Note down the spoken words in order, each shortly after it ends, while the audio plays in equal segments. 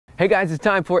Hey guys, it's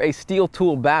time for a Stihl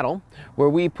tool battle where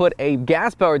we put a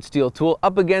gas-powered Stihl tool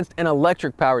up against an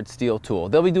electric-powered Stihl tool.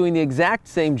 They'll be doing the exact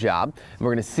same job, and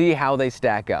we're going to see how they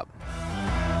stack up.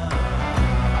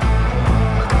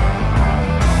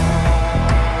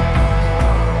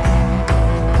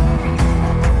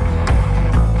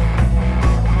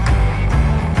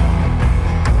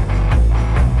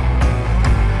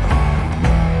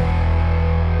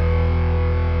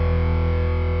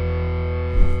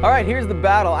 All right, here's the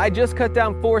battle. I just cut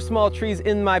down 4 small trees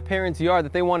in my parents' yard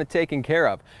that they wanted taken care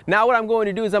of. Now what I'm going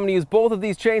to do is I'm going to use both of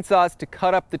these chainsaws to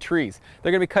cut up the trees.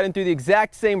 They're going to be cutting through the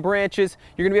exact same branches.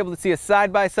 You're going to be able to see a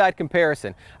side-by-side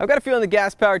comparison. I've got a feeling the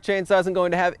gas-powered chainsaw isn't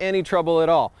going to have any trouble at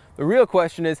all. The real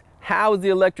question is, how is the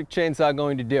electric chainsaw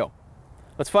going to do?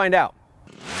 Let's find out.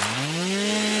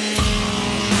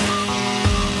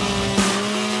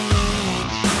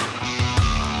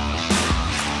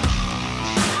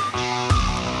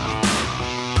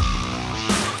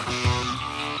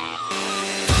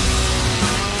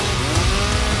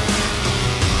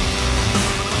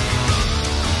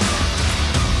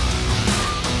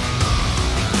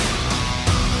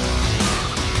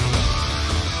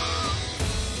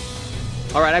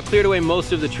 All right, I've cleared away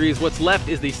most of the trees. What's left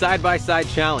is the side-by-side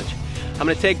challenge. I'm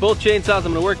gonna take both chainsaws,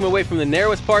 I'm gonna work my way from the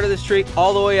narrowest part of this tree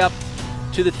all the way up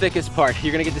to the thickest part.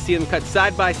 You're gonna get to see them cut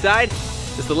side by side.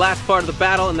 This is the last part of the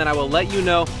battle, and then I will let you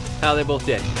know how they both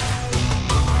did.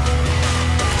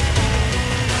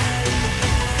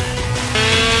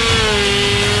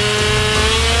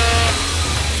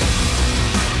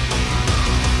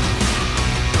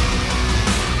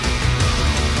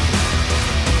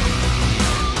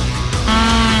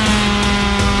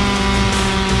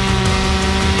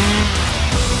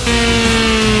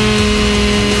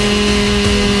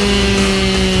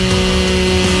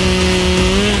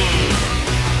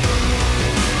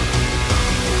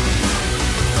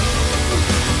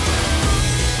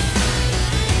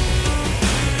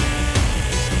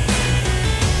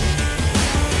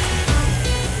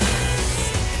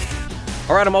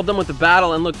 All right, I'm all done with the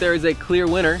battle, and look, there is a clear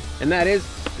winner, and that is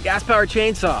the gas-powered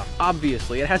chainsaw.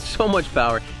 Obviously, it has so much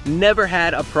power. Never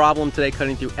had a problem today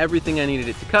cutting through everything I needed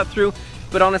it to cut through,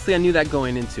 but honestly, I knew that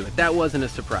going into it. That wasn't a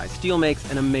surprise. Stihl makes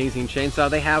an amazing chainsaw.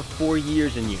 They have for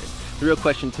years and years. The real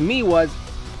question to me was,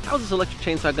 how is this electric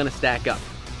chainsaw gonna stack up?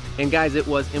 And guys, it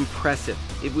was impressive.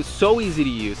 It was so easy to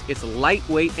use, it's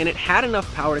lightweight, and it had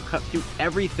enough power to cut through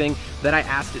everything that I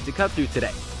asked it to cut through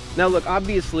today. Now look,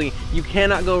 obviously, you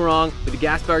cannot go wrong with a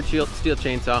gas-powered Stihl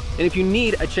chainsaw, and if you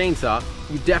need a chainsaw,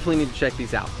 you definitely need to check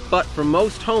these out. But for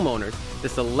most homeowners,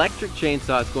 this electric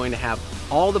chainsaw is going to have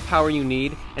all the power you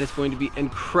need, and it's going to be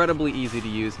incredibly easy to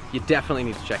use. You definitely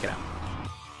need to check it out.